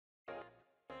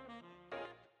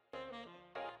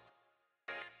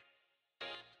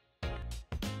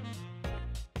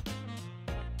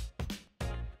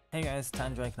Hey guys,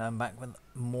 Tandrake and I'm back with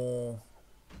more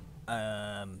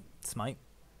Smite,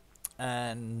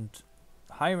 and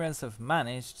Hi-Rez have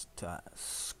managed to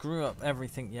screw up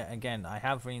everything yet again. I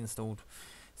have reinstalled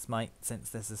Smite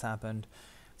since this has happened,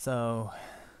 so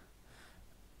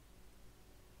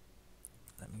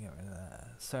let me get rid of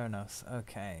that. Cernos.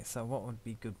 Okay, so what would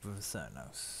be good with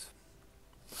Cernos?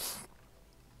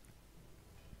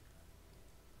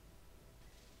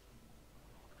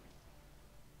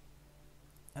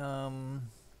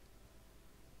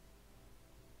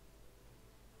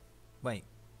 Wait.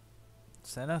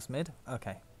 Cernos mid?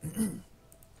 Okay.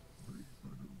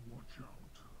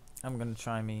 I'm gonna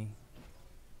try me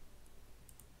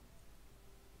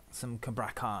some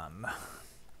Cabracan.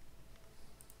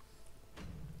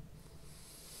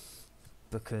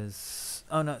 Because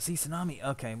oh no, it's Tsunami.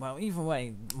 Okay, well either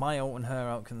way, my ult and her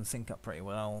ult can sync up pretty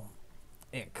well.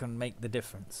 It can make the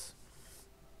difference.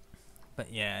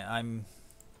 But yeah, I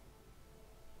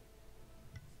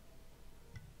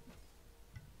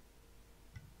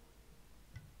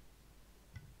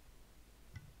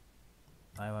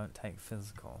won't take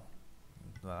physical.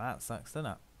 Well, that sucks,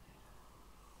 doesn't it?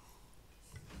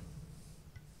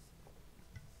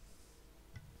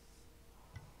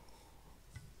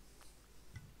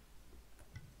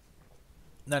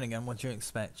 Then again, what do you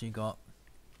expect? You got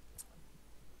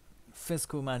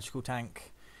physical magical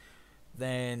tank,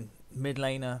 then mid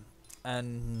laner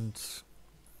and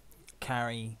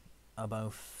carry are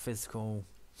both physical.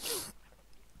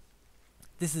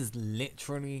 This is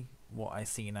literally what I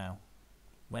see now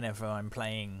whenever I'm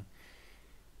playing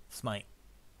Smite.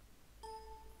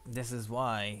 This is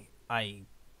why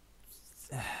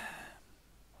that's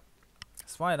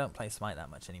why I don't play Smite that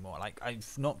much anymore. Like,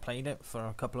 I've not played it for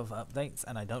a couple of updates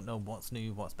and I don't know what's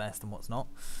new, what's best and what's not.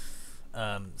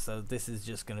 So this is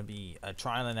just going to be a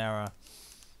trial and error.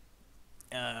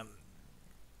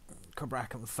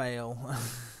 Cabracan fail.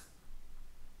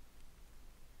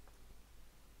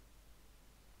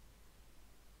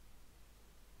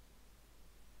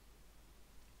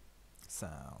 So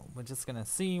we're just going to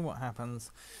see what happens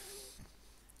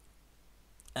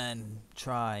and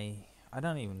try. I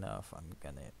don't even know if I'm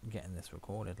getting this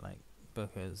recorded, like,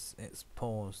 because it's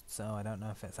paused, so I don't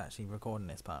know if it's actually recording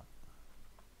this part.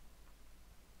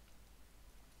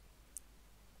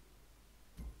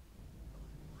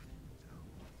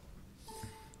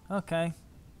 Okay,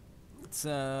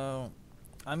 so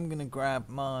I'm gonna grab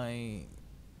my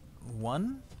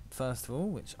one first of all,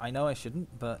 which I know I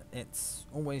shouldn't, but it's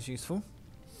always useful.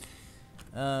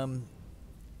 Now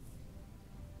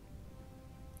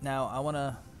I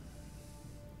wanna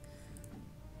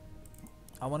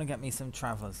get me some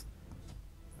travelers.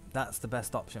 That's the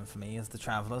best option for me, is the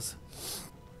travelers.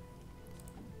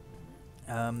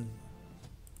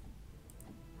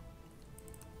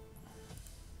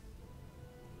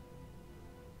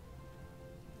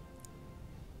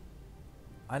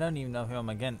 I don't even know who I'm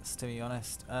against, to be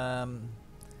honest.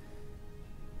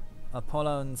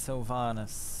 Apollo and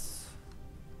Sylvanus.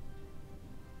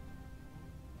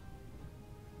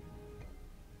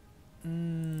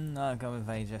 I'll go with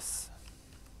Aegis.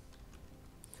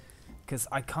 Because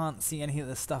I can't see any of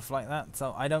the stuff like that,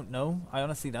 so I don't know. I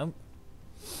honestly don't.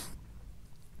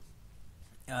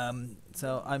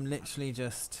 So I'm literally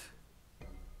just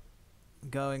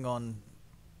going on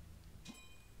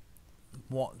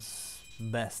what's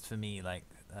best for me. Like,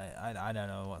 I don't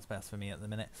know what's best for me at the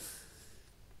minute.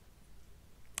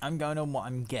 I'm going on what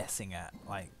I'm guessing at.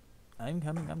 Like, I'm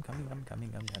coming.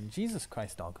 Jesus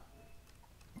Christ, dog.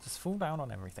 Just fall down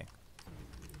on everything.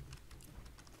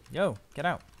 Yo, get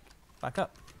out. Back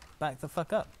up. Back the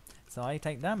fuck up. So I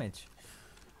take damage.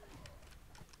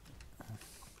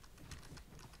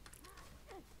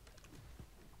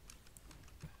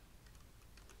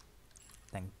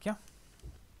 Thank you.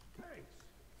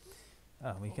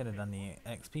 Oh, we could have done the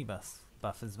XP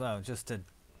buff as well, just to...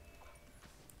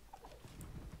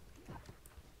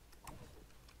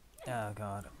 Oh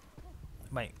god.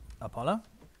 Wait, Apollo?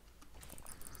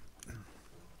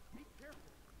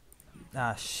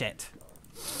 Ah, shit.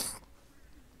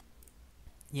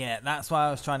 Yeah, that's why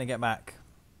I was trying to get back.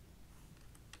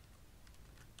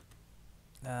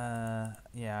 Yeah,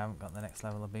 I haven't got the next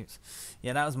level of boots.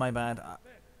 Yeah, that was my bad.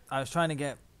 I was trying to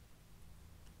get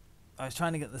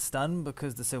the stun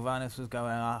because the Sylvanus was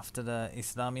going after the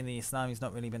Islami. The Islami's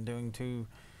not really been doing too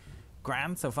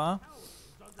grand so far.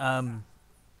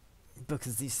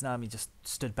 Because the Islami just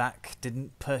stood back,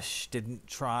 didn't push, didn't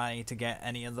try to get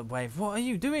any other wave. What are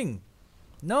you doing?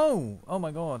 No! Oh my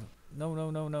god.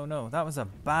 No. That was a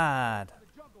bad.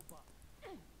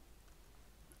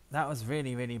 That was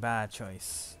really, really bad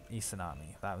choice,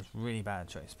 Isanami. That was really bad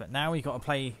choice. But now we got to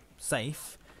play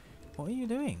safe. What are you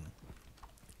doing?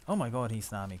 Oh my god,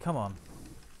 Isanami, come on.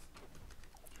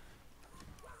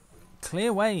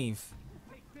 Clear wave.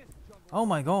 Oh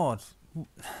my god.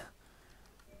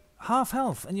 Half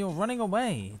health and you're running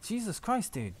away. Jesus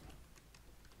Christ, dude.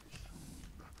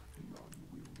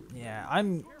 Yeah,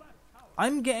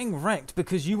 I'm getting wrecked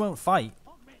because you won't fight.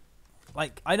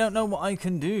 Like, I don't know what I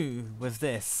can do with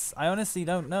this. I honestly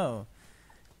don't know.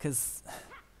 Because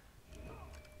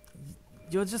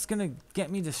you're just going to get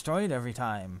me destroyed every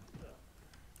time.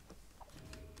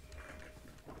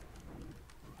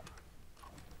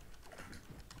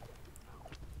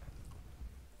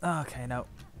 Okay, no.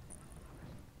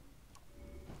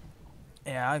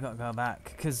 Yeah, I got to go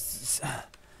back. Because...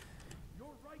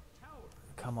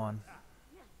 Come on.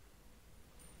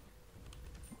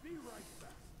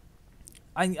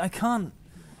 I can't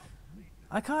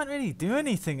really do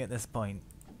anything at this point.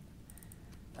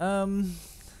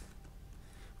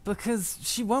 Because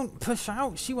she won't push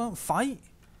out, she won't fight.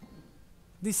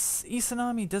 This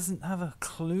Isanami doesn't have a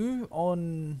clue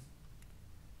on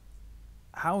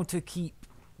how to keep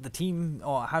the team,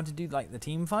 or how to do like the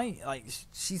team fight. Like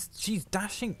she's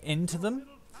dashing into them,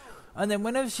 and then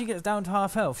whenever she gets down to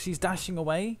half health, she's dashing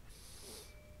away.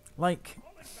 Like,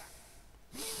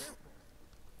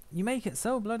 you make it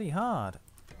so bloody hard.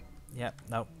 Yep,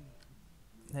 nope.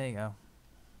 There you go.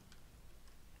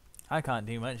 I can't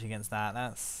do much against that.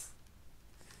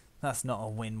 That's not a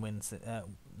win-win.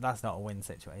 That's not a win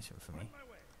situation for me.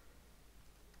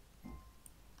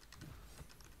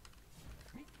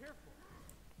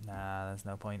 Nah, there's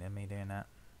no point in me doing that.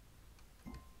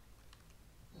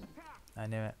 I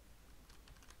knew it.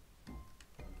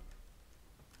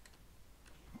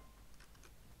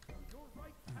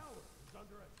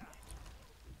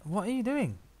 What are you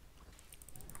doing?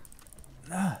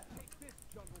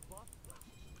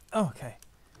 Okay.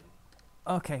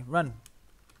 Okay, run.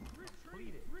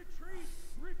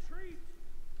 Retreat.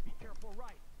 Be careful,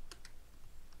 right.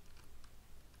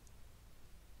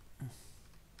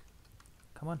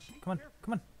 Come on, come on,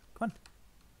 come on, come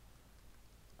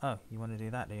on. Oh, you want to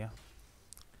do that, do you?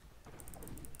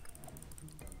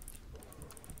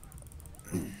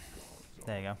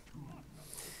 There you go.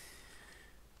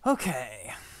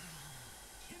 Okay.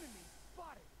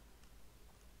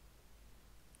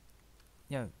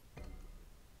 Yo.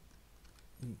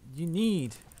 You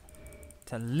need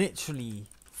to literally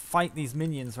fight these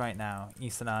minions right now,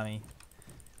 Isanami.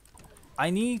 I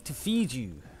need to feed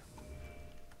you.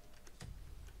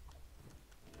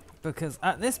 Because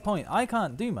at this point, I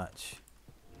can't do much.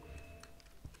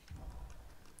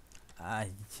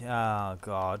 Oh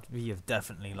god, we have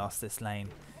definitely lost this lane.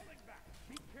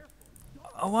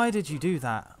 Oh, why did you do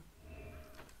that?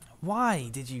 Why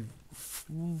did you...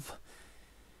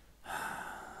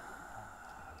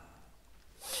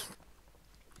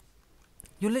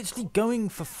 You're literally going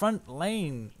for front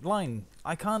line.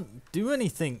 I can't do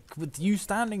anything with you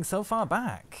standing so far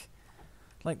back.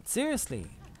 Like, seriously.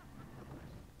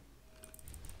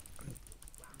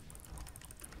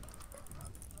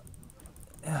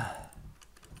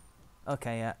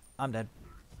 Okay, yeah, I'm dead.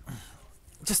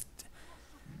 Just...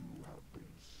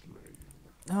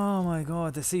 Oh my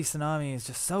god, the Isanami is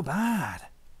just so bad.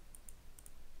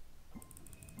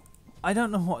 I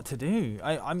don't know what to do.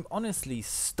 I'm honestly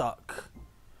stuck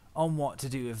on what to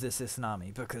do with this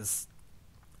Isanami because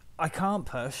I can't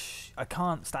push. I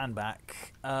can't stand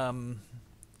back.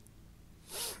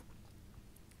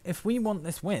 If we want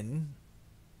this win...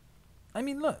 I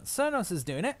mean, look, Cernos is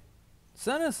doing it.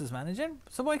 Cernos is managing,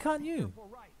 so why can't you?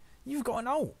 You've got an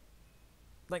ult.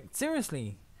 Like,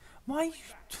 seriously. Why?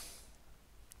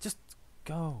 Just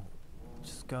go.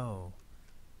 Just go.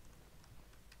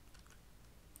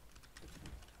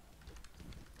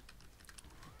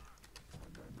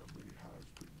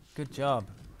 Good job,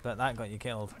 but that got you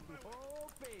killed.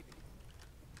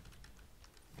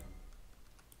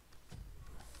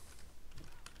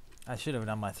 I should have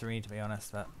done my 3 to be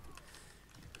honest, but...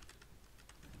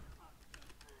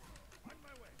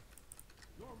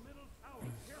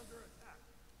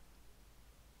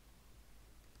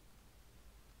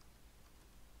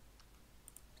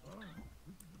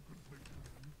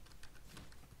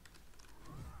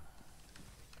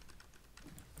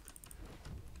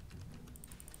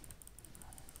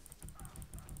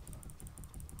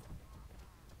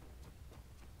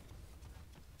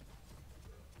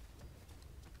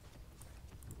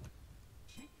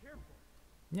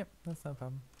 Yep, that's no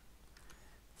problem.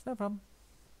 It's no problem.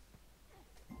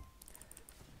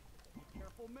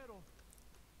 Careful middle.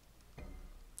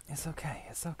 It's okay,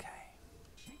 it's okay.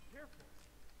 Be careful.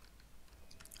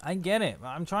 I get it, but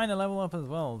I'm trying to level up as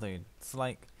well, dude. It's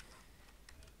like,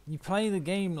 you play the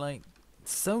game like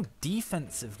so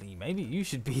defensively. Maybe you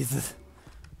should be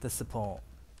the support.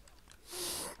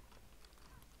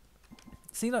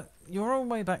 See, look, you're all the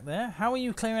way back there. How are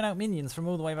you clearing out minions from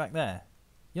all the way back there?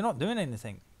 You're not doing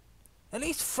anything. At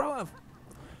least throw a...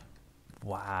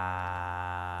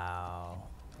 Wow.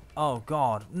 Oh,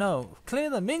 God. No. Clear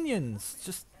the minions.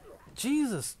 Just...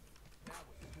 Jesus.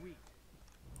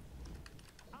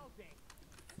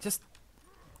 Just...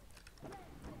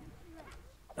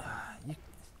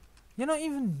 You're not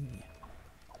even...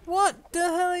 What the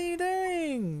hell are you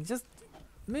doing? Just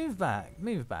move back.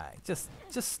 Move back. Just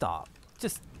stop.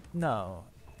 Just... No.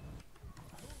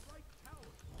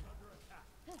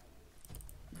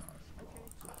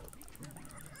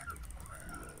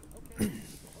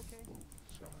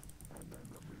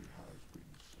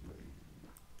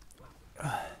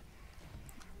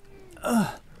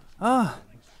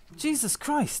 Jesus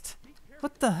Christ!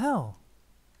 What the hell?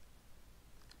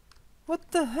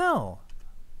 What the hell?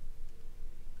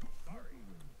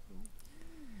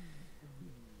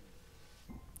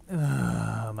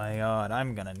 Oh my god,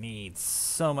 I'm gonna need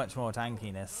so much more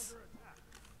tankiness.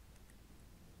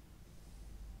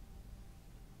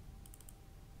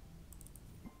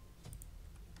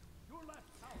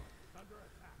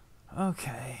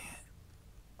 Okay.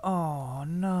 Oh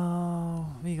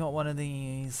no, we got one of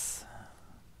these.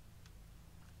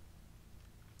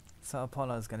 So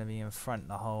Apollo's going to be in front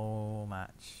the whole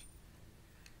match.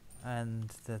 And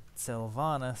the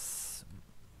Sylvanas...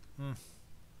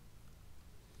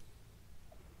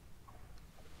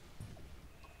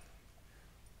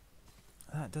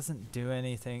 That doesn't do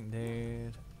anything,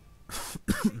 dude.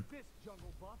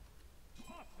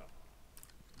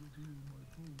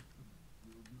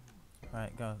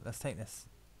 Right, go. Let's take this.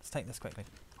 Let's take this quickly.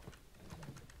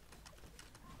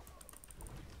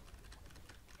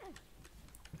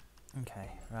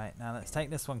 Okay, right, now let's take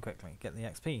this one quickly. Get the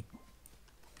XP.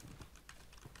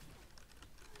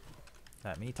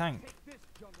 Let me tank.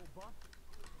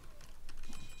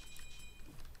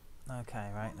 Okay,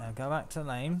 right, now go back to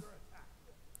lane.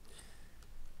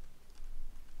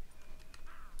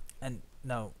 And,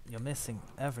 no, you're missing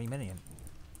every minion.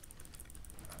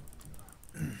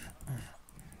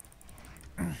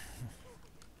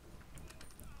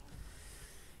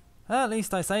 Well, at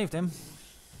least I saved him.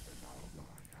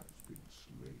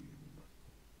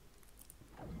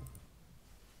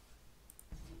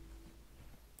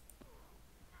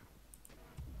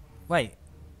 Wait.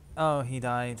 Oh, he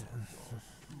died.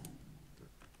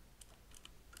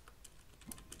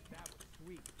 That was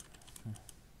sweet.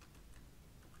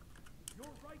 Your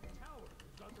right tower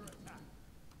is under attack.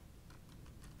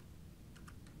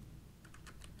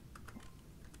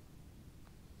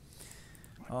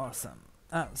 Awesome.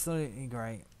 Absolutely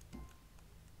great.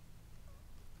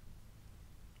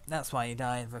 That's why he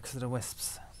died, because of the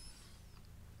wisps.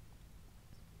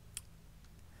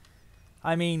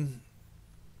 I mean...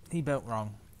 He built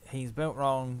wrong. He's built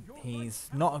wrong. He's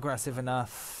not aggressive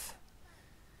enough.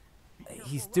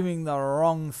 He's doing the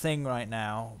wrong thing right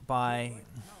now by...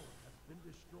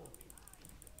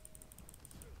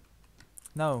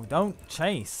 No, don't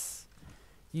chase.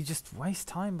 You just waste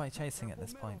time by chasing at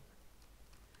this point.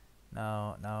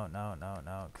 No, no, no, no,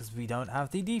 no. Because we don't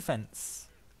have the defense.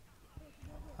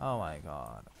 Oh my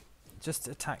god. Just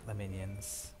attack the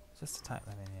minions. Just attack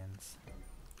the minions.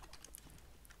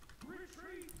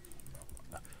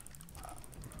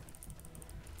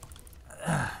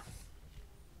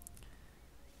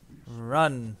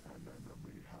 Run.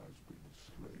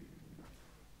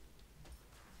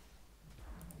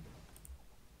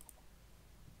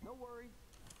 No worries.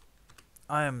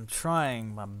 I am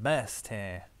trying my best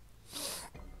here.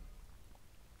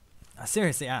 I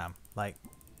seriously am. Like,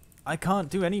 I can't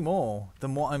do any more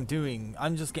than what I'm doing.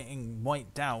 I'm just getting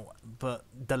wiped out, but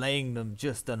delaying them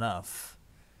just enough.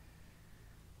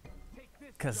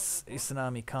 Because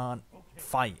Usanami can't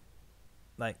fight.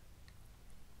 Like,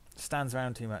 stands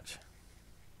around too much.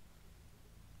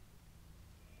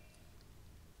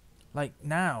 Like,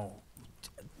 now,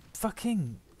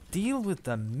 fucking deal with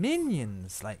the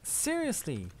minions. Like,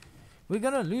 seriously, we're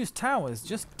gonna lose towers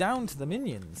just down to the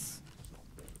minions.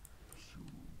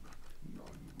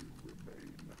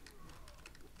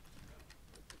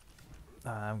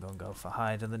 I'm gonna go for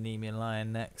Hide of the Nemean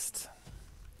Lion next.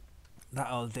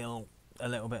 That'll deal a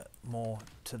little bit more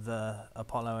to the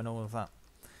Apollo and all of that.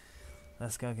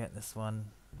 Let's go get this one.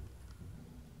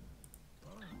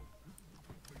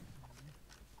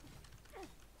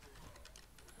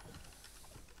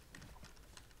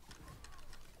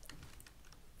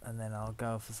 And then I'll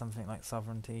go for something like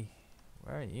Sovereignty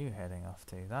Where are you heading off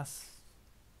to? That's...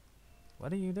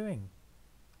 What are you doing?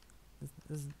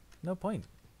 There's no point.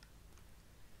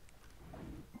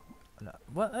 No,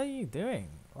 what are you doing?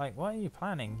 Like, what are you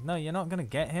planning? No, you're not gonna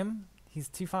get him. He's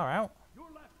too far out. Your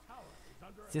left tower is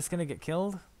under He's just gonna get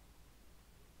killed.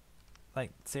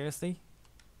 Like, seriously?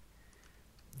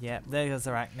 Yeah, there goes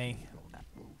Arachne.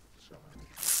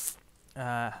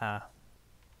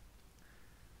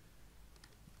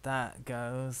 That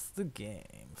goes the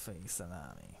game for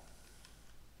Isanami.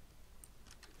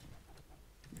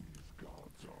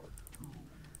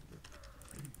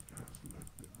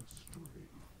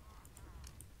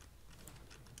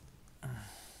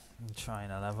 I'm trying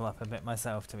to level up a bit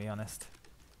myself, to be honest.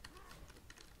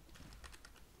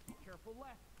 careful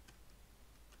left.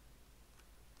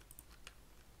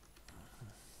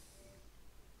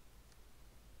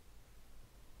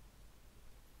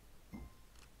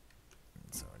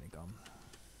 It's already gone.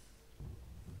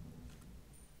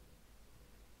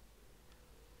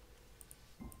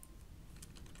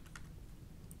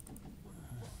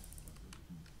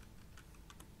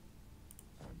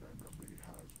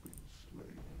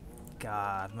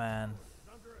 God, man.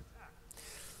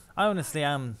 I honestly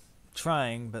am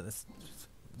trying, but this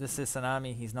is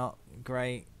Tsunami. He's not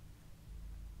great.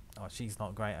 Oh, she's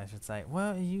not great, I should say.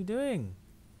 What are you doing?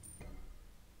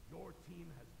 Your team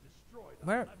has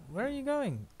destroyed Where are you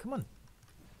going? Come on.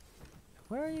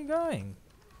 Where are you going?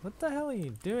 What the hell are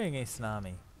you doing,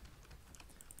 Isanami?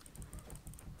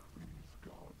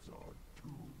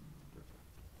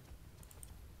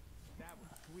 That was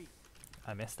sweet.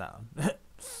 I missed that one.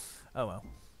 Oh well.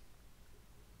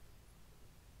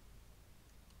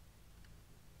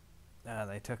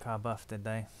 They took our buff, did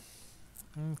they?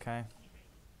 Okay.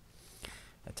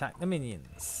 Attack the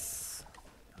minions.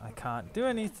 I can't do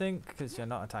anything because you're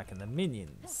not attacking the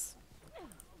minions.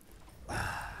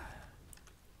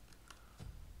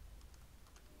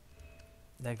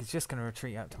 They're just going to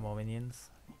retreat out to more minions.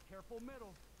 Careful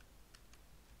middle.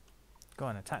 Go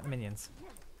on, attack the minions.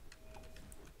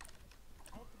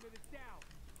 Ultimate is down.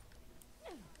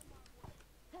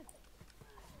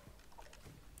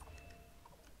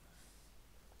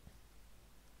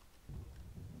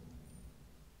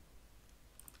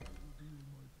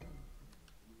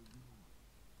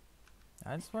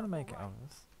 I just want to make it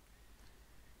obvious.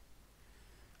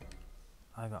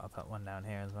 I gotta put one down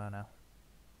here as well now.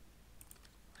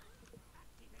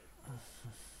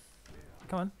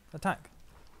 Come on, attack.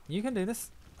 You can do this.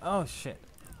 Oh shit.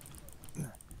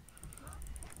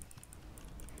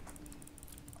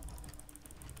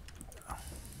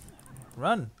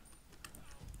 Run.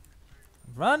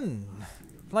 Run.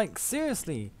 Like,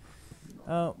 seriously.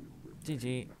 Oh,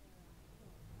 GG.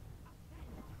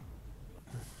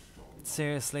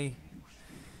 Seriously.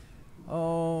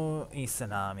 Oh,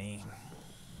 Isanami.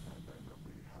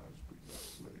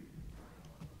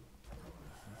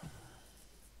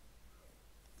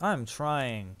 I'm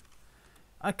trying.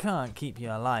 I can't keep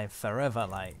you alive forever,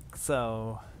 like,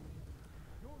 so...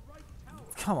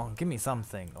 Come on, give me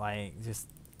something. Like, just...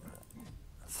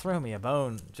 Throw me a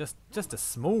bone. Just a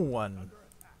small one.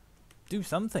 Do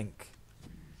something.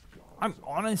 I'm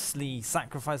honestly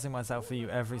sacrificing myself for you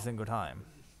every single time.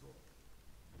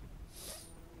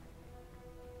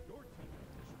 Your team has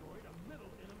destroyed a middle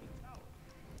enemy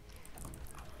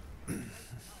tower.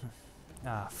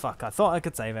 Ah, fuck. I thought I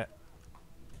could save it.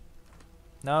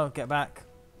 No, get back.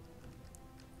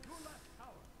 Your left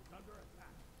tower is under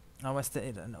attack. I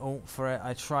wasted an ult for it.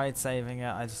 I tried saving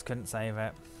it. I just couldn't save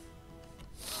it.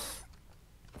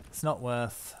 It's not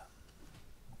worth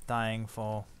dying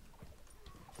for.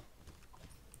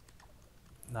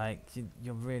 Like,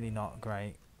 you're really not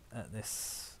great at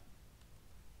this.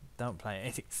 Don't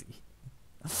play ADC.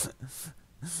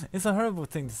 It's a horrible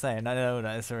thing to say, and I know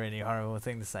that it's a really horrible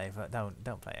thing to say, but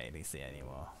don't play ADC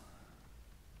anymore.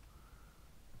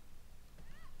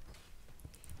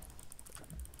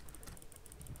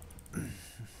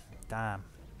 Damn.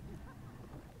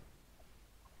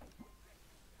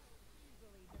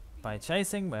 By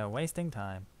chasing, we're wasting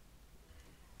time.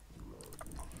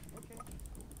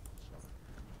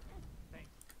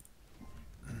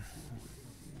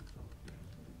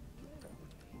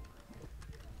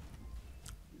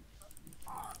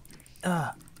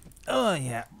 Oh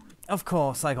yeah. Of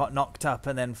course I got knocked up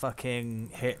and then fucking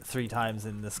hit 3 times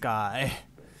in the sky.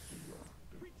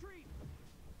 Retreat.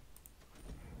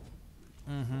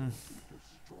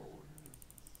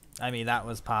 I mean, that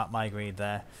was part my greed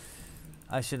there.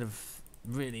 I should have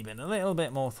really been a little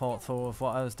bit more thoughtful of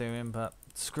what I was doing, but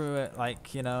screw it,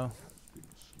 like, you know.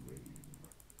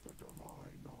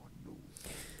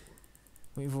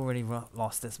 We've already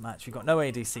lost this match. We've got no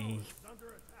ADC.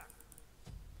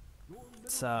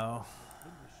 So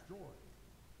Been destroyed.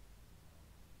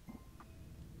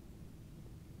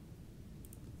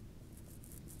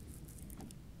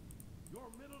 Your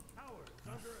middle tower is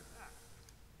under attack.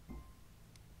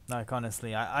 like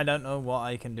honestly, I don't know what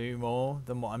I can do more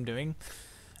than what I'm doing,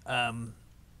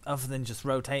 other than just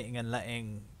rotating and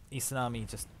letting Eastern Army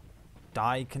just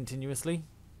die continuously.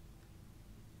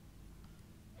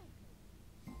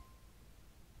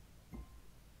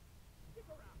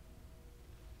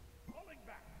 Falling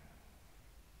back.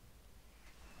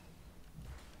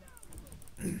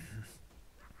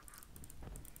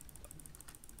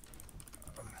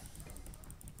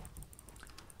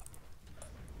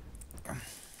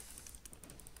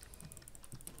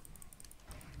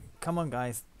 Come on,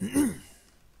 guys.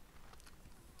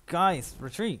 Guys,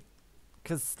 retreat.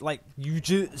 Because, like, you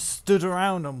just stood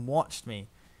around and watched me.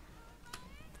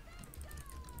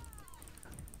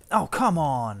 Oh, come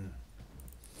on.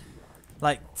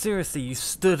 Like, seriously, you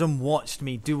stood and watched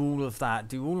me do all of that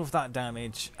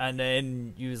damage, and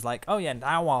then you was like, oh yeah,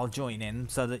 now I'll join in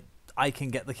so that I can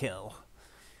get the kill.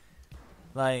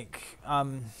 Like,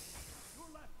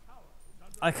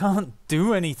 I can't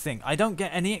do anything. I don't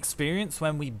get any experience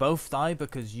when we both die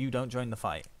because you don't join the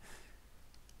fight.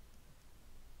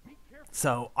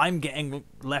 So I'm getting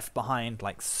left behind,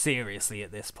 like, seriously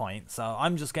at this point. So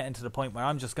I'm just getting to the point where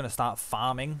I'm just going to start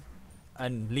farming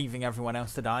and leaving everyone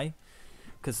else to die.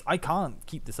 Because I can't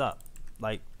keep this up.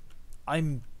 Like,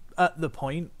 I'm at the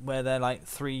point where they're like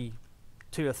 2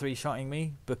 or 3 shotting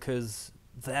me because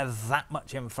they're that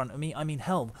much in front of me. I mean,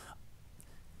 hell,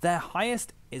 their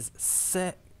highest is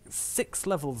 6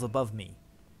 levels above me.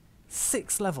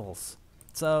 6 levels.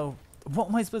 So what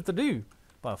am I supposed to do?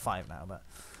 Well, 5 now, but...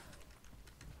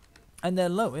 And their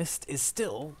lowest is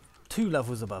still 2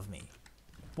 levels above me.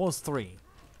 Was 3.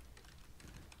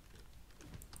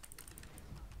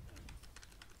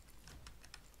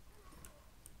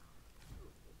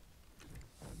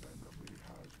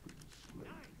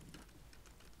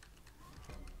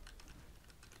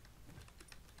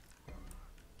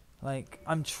 Like,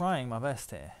 I'm trying my best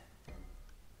here.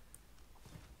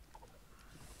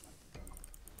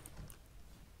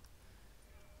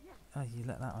 Oh, you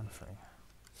let that on through.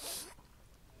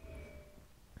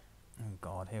 Oh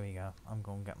god, here we go. I'm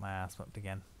going to get my ass whipped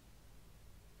again.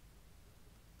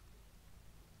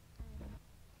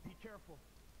 Be careful.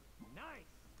 Nice.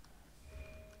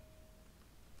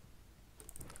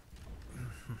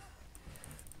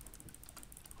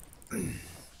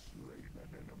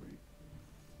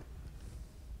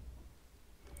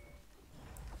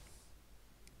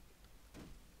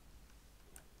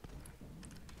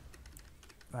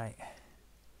 Right.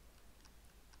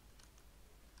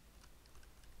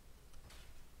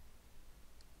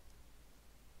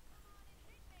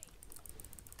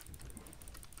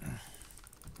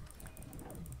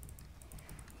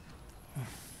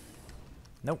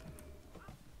 Nope.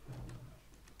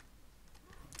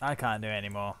 I can't do it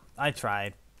anymore. I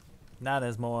tried. Now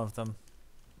there's more of them.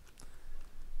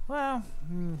 Well,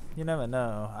 you never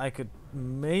know. I could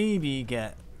maybe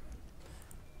get...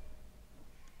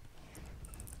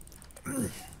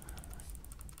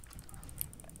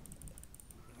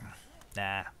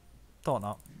 Nah. Thought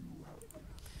not.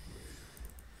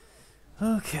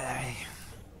 Okay.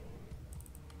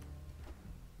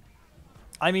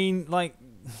 I mean, like...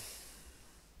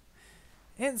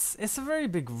 It's a very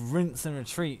big rinse and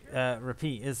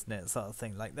repeat, isn't it, sort of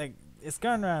thing. Like, it's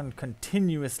going around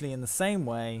continuously in the same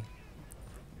way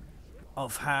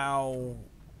of how...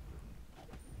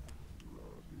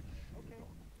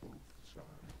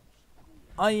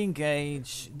 I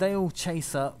engage, they all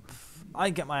chase up,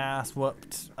 I get my ass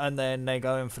whooped, and then they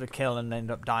go in for the kill and end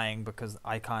up dying because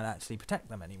I can't actually protect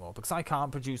them anymore. Because I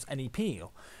can't produce any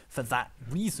peel for that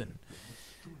reason.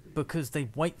 Because they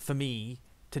wait for me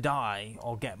to die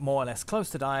or get more or less close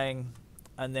to dying,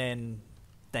 and then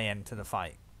they enter the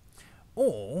fight.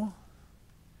 Or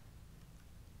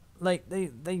like they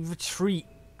retreat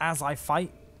as I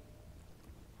fight.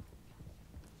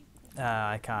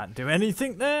 I can't do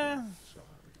anything there.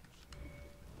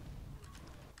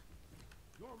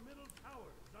 Your middle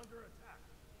tower is under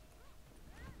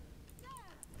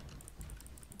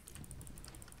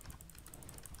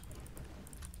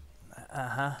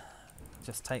attack.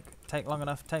 Just take long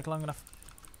enough, take long enough.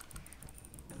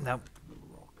 Nope.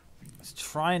 Just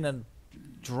trying to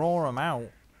draw them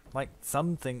out. Like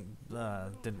something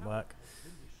didn't work.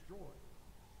 Been destroyed.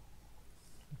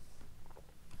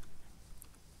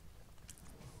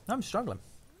 I'm struggling.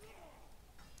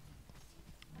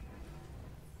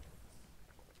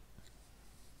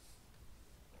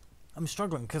 I'm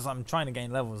struggling because I'm trying to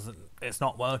gain levels and it's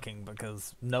not working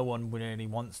because no one really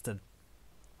wants to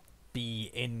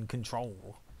be in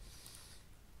control.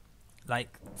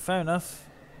 Like, fair enough.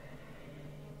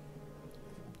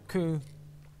 Ku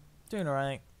doing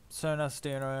alright. Sona's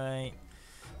doing alright.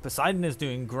 Poseidon is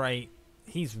doing great.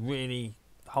 He's really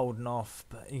holding off,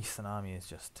 but Izanami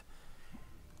is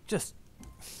just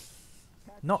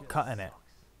not cutting it.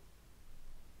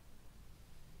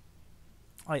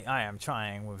 I am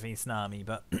trying with Izanami,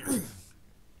 but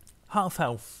half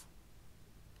health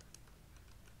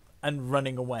and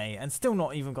running away and still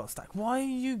not even got stack. Why are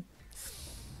you...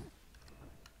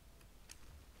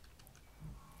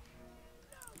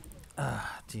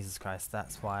 Jesus Christ,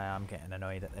 that's why I'm getting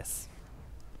annoyed at this.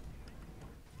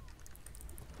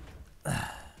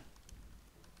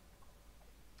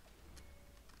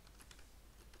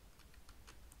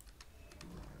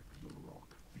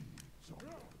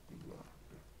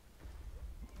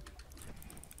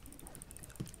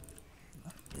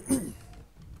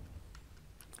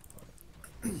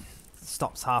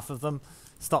 Stops half of them.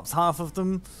 Stops half of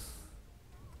them.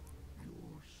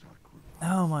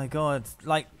 Oh my god.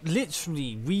 Like,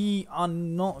 literally, we are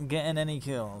not getting any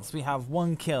kills. We have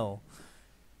 1 kill.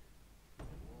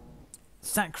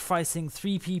 Sacrificing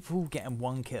 3 people, getting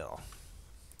 1 kill.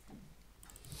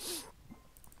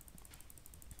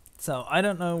 So, I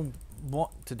don't know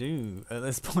what to do at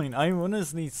this point. I'm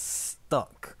honestly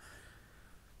stuck.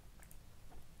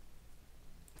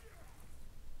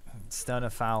 Stoner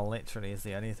Foul literally is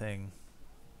the only thing.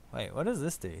 Wait, what does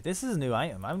this do? This is a new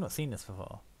item. I've not seen this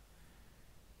before.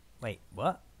 Wait,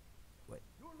 what? Wait.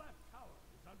 Your left tower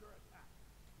is under attack.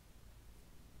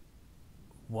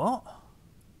 What?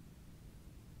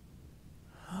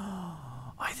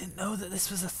 I didn't know that this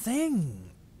was a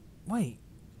thing. Wait.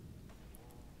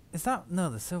 Is that... No,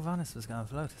 the Sylvanas was going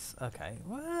for Lotus. Okay,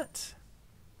 what?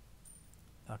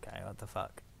 Okay, what the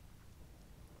fuck?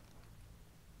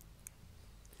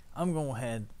 I'm going to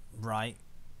head right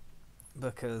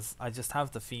because I just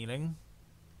have the feeling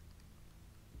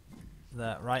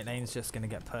that right lane's just going to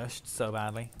get pushed so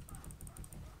badly.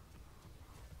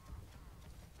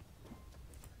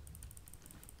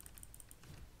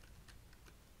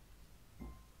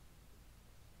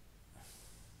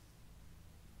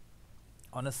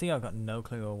 Honestly, I've got no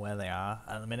clue where they are.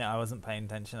 At the minute, I wasn't paying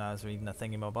attention. I was reading a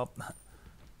thingy-mob.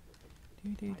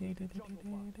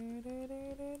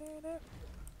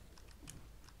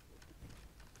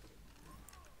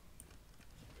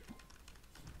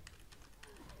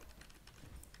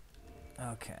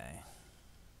 Okay.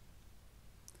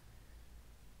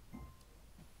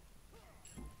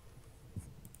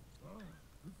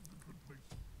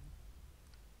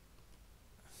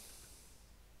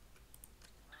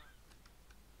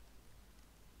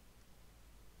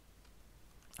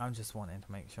 I'm just wanting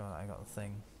to make sure that I got the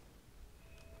thing.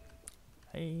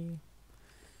 Hey.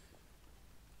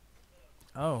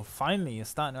 Oh, finally you're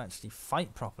starting to actually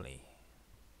fight properly.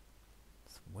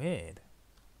 It's weird.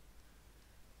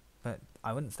 But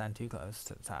I wouldn't stand too close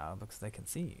to the tower because they can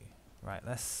see you. Right,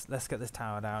 let's get this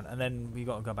tower down and then we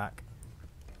gotta go back.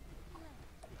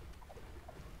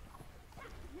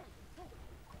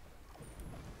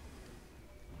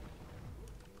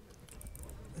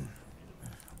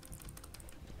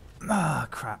 Ah,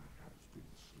 crap.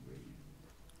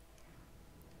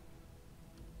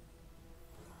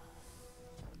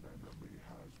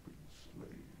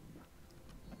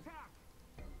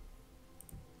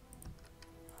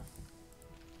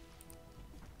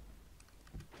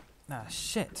 Ah,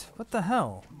 shit. What the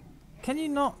hell? Can you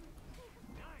not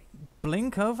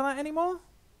blink over that anymore?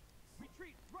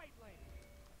 Retreat right lane.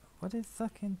 What do you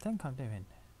fucking think I'm doing?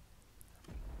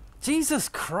 Jesus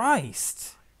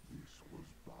Christ!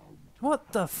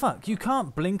 What the fuck? You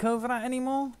can't blink over that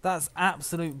anymore? That's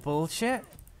absolute bullshit.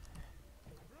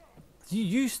 You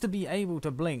used to be able to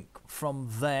blink from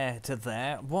there to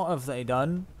there. What have they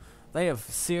done? They have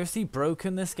seriously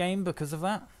broken this game because of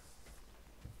that?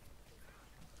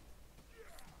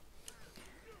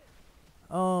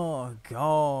 Oh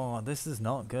god, this is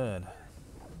not good.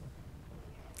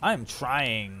 I'm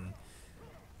trying.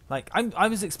 Like, I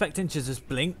was expecting to just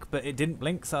blink, but it didn't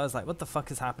blink, so I was like, what the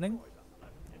fuck is happening?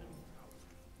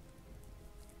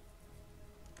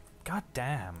 God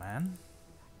damn, man.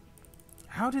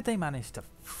 How did they manage to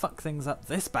fuck things up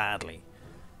this badly?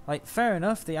 Like, fair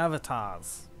enough, the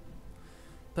avatars.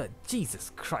 But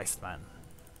Jesus Christ, man.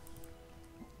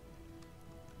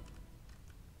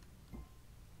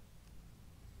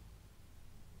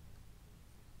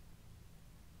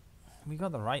 We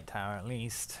got the right tower at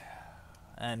least.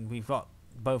 And we've got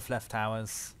both left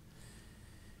towers.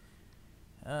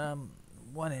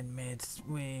 One in mid.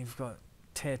 We've got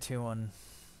tier 2 on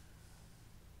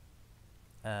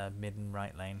mid and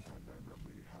right lane.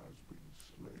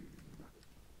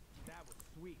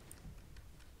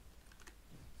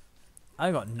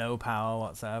 I got no power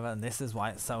whatsoever, and this is why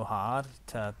it's so hard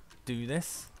to do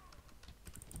this.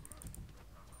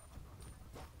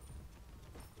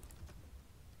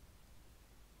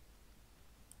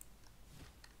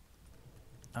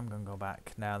 I'm gonna go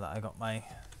back now that I got my...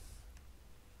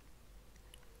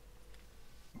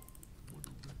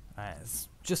 Alright, it's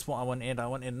just what I wanted. I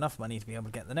wanted enough money to be able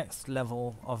to get the next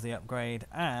level of the upgrade,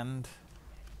 and...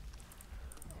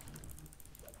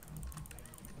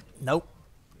 Nope.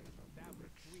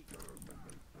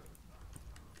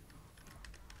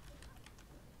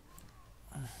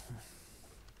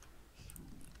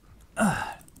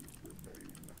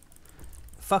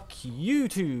 Fuck you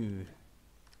two.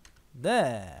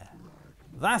 There.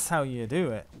 That's how you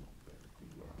do it.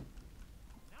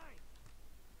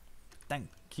 Thank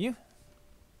you.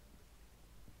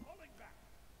 Falling back.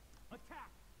 Attack.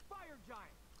 Fire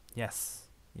giant. Yes.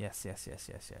 Yes, yes, yes,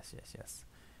 yes, yes, yes, yes.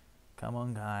 Come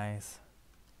on, guys.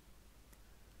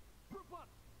 Group up.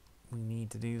 We need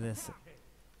to do this.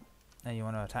 Now you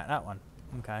want to attack that one.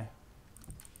 Okay.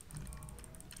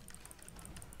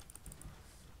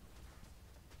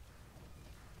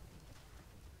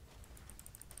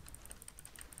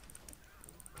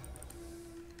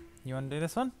 You want to do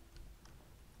this one?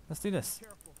 Let's do this.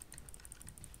 Careful.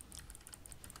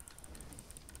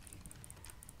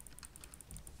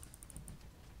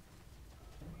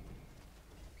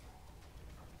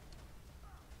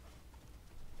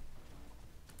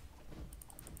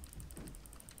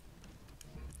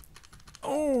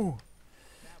 Oh!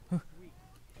 Oh!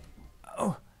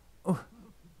 Oh! Oh!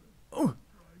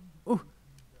 Oh!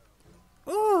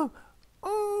 Oh!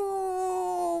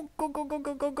 Oh! Go, go, go,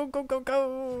 go, go, go, go, go,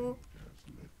 go!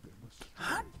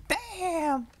 Hot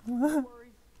damn!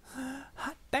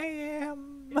 Hot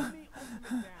damn! Enemy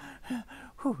ultimate down.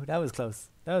 Whew, that was close.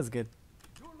 That was good.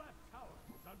 Your left tower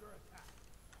is under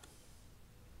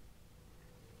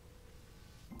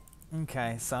attack.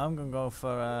 Okay, so I'm gonna go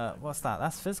for what's that?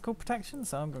 That's physical protection.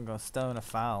 So I'm gonna go stone of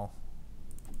foul.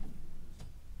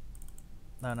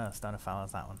 No, stone of foul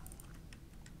is that one.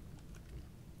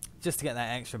 Just to get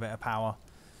that extra bit of power.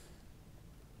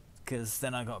 Because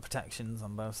then I got protections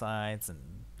on both sides, and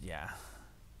yeah,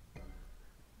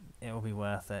 it will be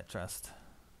worth it. Trust.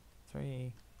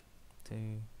 3, 2,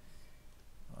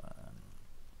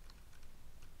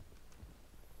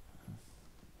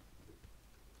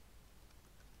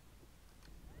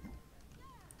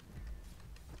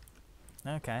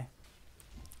 1. Okay.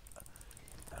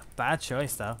 Bad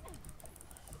choice though.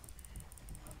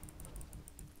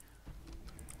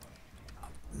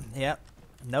 Yep.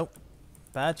 Nope.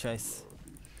 Bad choice.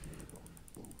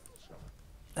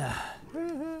 Be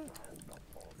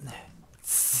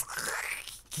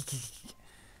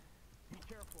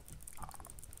careful.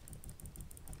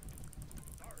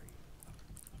 Sorry.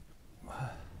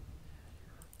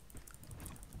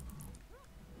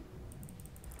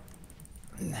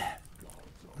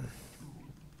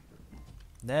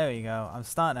 There we go. I'm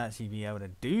starting to actually be able to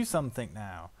do something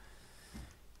now.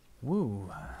 Woo.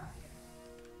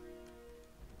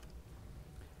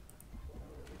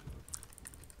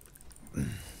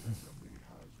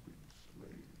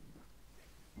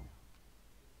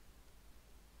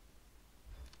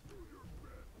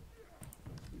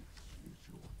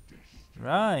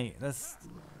 Right, let's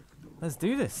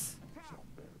do this.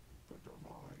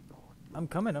 I'm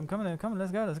coming.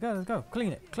 Let's go.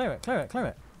 Clear it.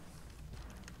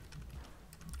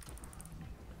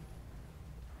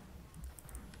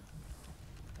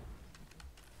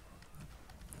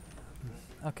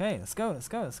 Okay, let's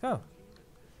go.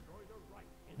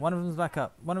 One of them's back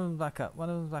up.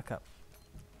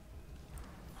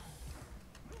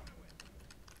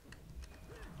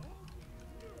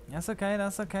 That's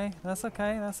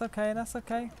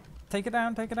okay. Take it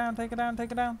down. You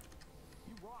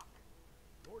rock.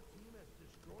 Your team has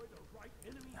destroyed the right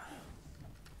enemy.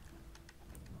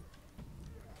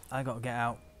 I gotta get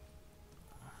out.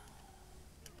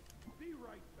 Be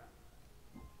right back.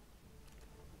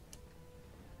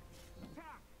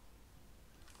 Attack.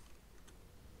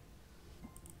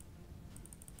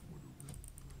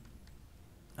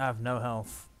 I have no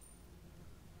health.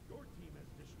 Your team has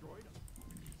destroyed a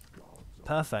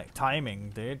Perfect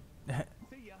timing, dude.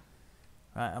 See ya.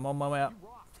 Right, I'm on my way up. You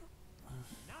rock.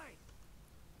 Nice.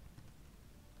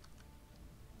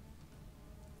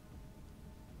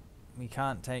 We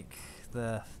can't take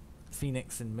the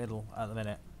Phoenix in middle at the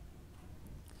minute.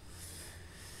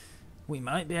 We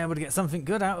might be able to get something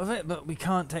good out of it, but we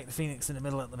can't take the Phoenix in the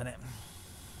middle at the minute.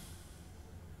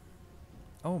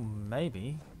 Oh,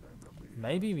 maybe.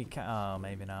 Maybe we can. Oh,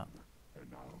 maybe not.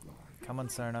 Come on,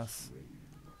 Cernos.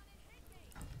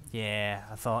 Yeah,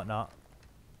 I thought not.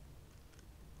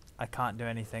 I can't do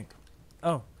anything.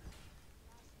 Oh.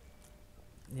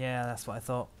 Yeah, that's what I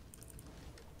thought.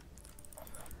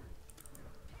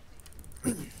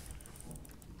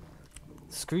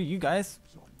 Screw you guys.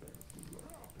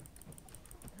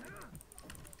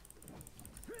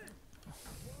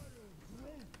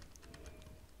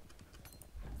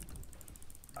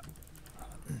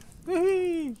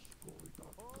 Whee!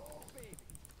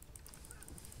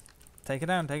 Take it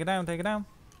down, take it down, take it down.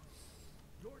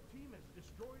 Your team has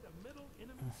destroyed a middle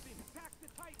enemy Phoenix. Attack the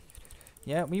Titan.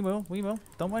 Yeah, we will,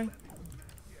 don't worry.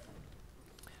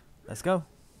 Let's go.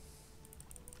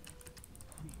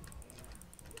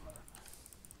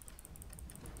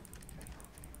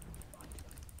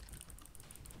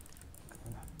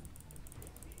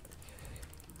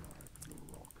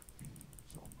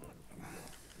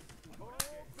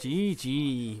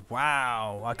 GG.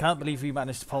 Wow. I can't believe we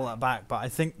managed to pull that back, but I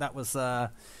think that was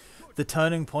the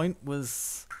turning point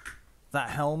was that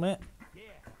helmet,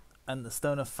 and the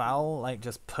Stone of Foul like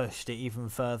just pushed it even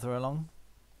further along.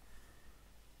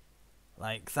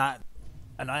 Like that,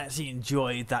 and I actually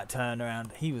enjoyed that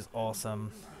turnaround. He was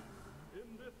awesome.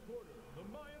 In this quarter, the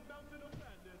Mayan Mountain of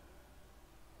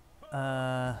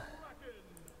Madness.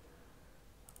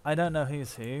 I don't know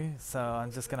who's who, so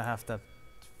I'm just gonna have to.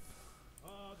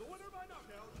 The winner by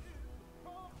knockout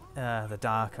is The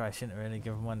Darker, I shouldn't really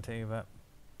give him one to, but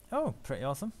oh, pretty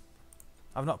awesome.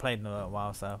 I've not played in a little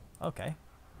while, so okay.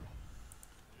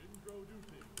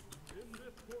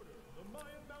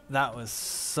 That was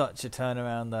such a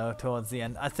turnaround though towards the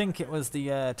end. I think it was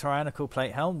the tyrannical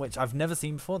plate helm, which I've never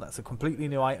seen before. That's a completely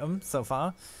new item so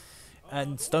far.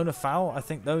 And Stone of Foul, I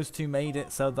think those two made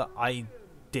it so that I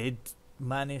did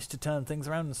manage to turn things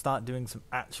around and start doing some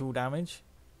actual damage.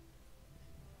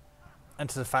 And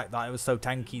to the fact that I was so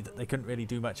tanky that they couldn't really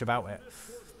do much about it.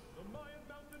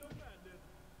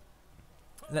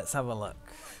 Let's have a look.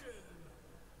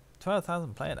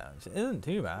 12,000 player damage. It isn't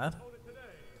too bad.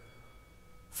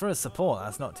 For a support,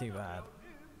 that's not too bad.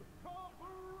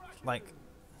 Like,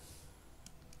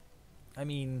 I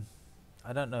mean,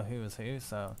 I don't know who was who,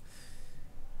 so.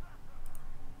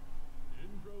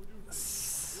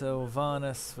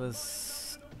 Sylvanus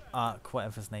was Ark,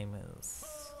 whatever his name is.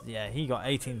 Yeah, he got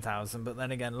 18,000, but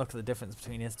then again, look at the difference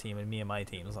between his team and me and my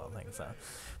team, sort of thing. So,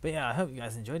 but yeah, I hope you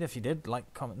guys enjoyed. If you did,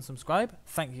 like, comment, and subscribe.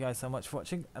 Thank you guys so much for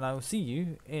watching, and I will see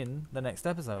you in the next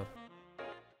episode.